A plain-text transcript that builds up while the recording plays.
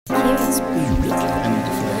I've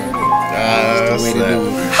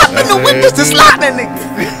been the witness to slide that nigga.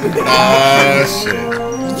 Shit.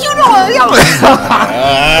 You know what, yo.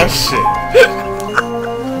 Shit.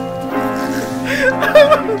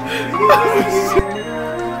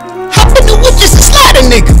 I've been the witness to slide that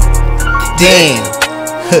nigga. Damn.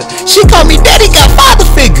 She called me daddy, got father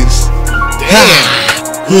figures.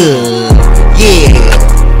 Yeah.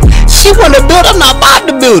 She wanna build, I'm not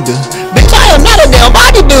bodybuilder. Bitch, I am not a damn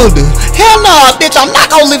bodybuilder. Hell no, bitch, I'm not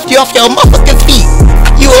gonna lift you off your motherfucking feet.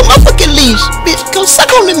 You a motherfucking leash. Bitch, go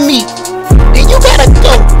suck on the meat. Then you gotta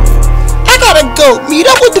go. I gotta go. Meet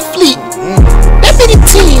up with the fleet. That be the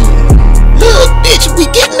team. Look, bitch, we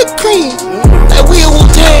getting the cream. Like we a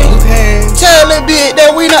Wu-Tang. Tell that bitch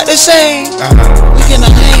that we not the same. We gonna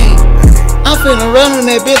hang. I'm finna run on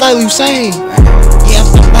that bitch like Usain. Yeah,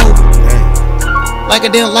 I'm the boat. Like a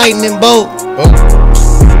damn lightning bolt.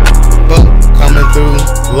 Coming through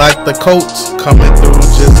like the Colts. Coming through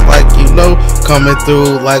just like you know. Coming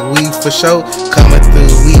through like we for show. Coming through,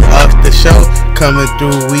 we off the show. Coming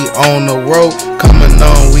through, we on the road. Coming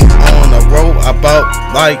on, we on the road. About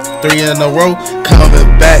like 3 in a row. Coming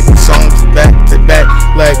back, songs back to back.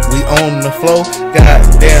 Like we on the flow.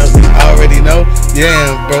 Goddamn, we already know.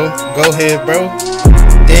 Yeah, bro. Go ahead, bro.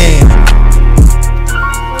 Damn.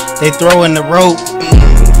 They throwing the rope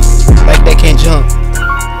like they can't jump.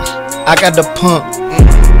 I got the pump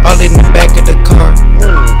all in the back of the car.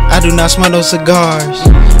 I do not smoke no cigars.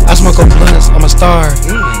 I smoke a blunts, I'm a star.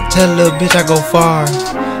 Tell a little bitch I go far,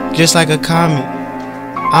 just like a comet.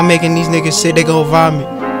 I'm making these niggas sick, they gon' vomit.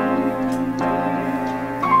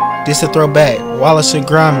 This a throwback, Wallace and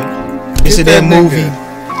Gromit. This is that movie.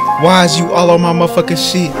 Why is you all on my motherfucking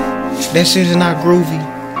shit? That shit is not groovy.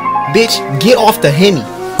 Bitch, get off the Henny.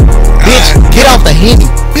 Bitch, get off the Henny.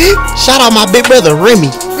 Shout out my big brother Remy.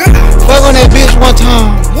 Fuck on that bitch one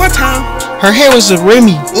time. Her hair was a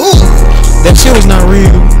Remy. That shit was not real.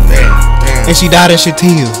 And she died at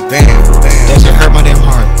Shatil. That shit hurt my damn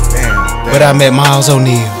heart. But I met Miles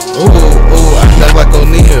O'Neal. I felt like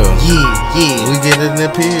O'Neal. Yeah. We get in the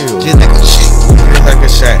pill. Just like a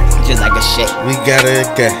shit. Just like a shack. We gotta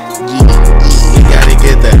get. We gotta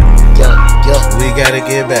get that. Yo. We gotta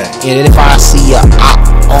get back. And if I see a op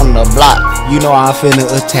on the block, you know I'm finna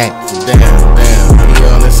attack. Damn. We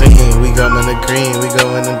on the scene. We go in the green. We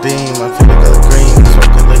go in the beam. I feel the color green.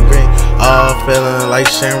 Smoking the green. All feeling like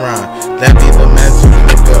Sharon. That be the magic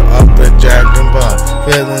nigga off the Dragon Ball.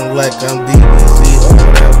 Feeling like I'm DBC or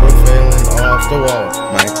whatever. Feeling off the wall.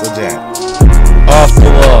 Michael Jackson. Off the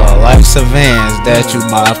wall, like Savans that you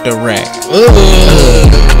off the rack.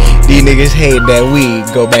 These niggas hate that we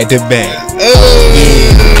go back to back. Yeah.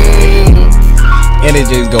 And it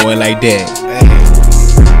just going like that.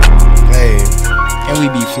 Hey. And we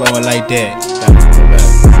be flowing like that.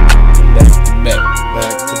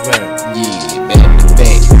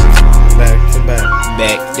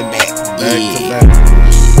 Back to back. Yeah,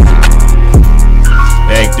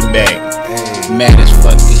 back to back. Mad as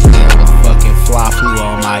fucking hell, the fucking fly flew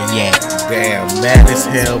on my yak. Damn, mad as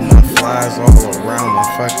hell, my flies all around my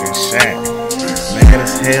fucking shack. Mad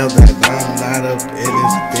as hell that I'm not up in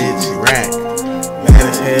this bitch rack. Mad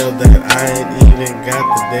as hell that I ain't even got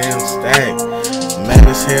the damn stack. Mad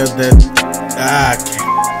as hell that I can't.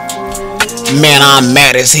 Man, I'm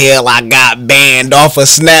mad as hell, I got banned off of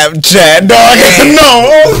Snapchat, dog. No.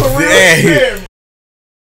 Damn.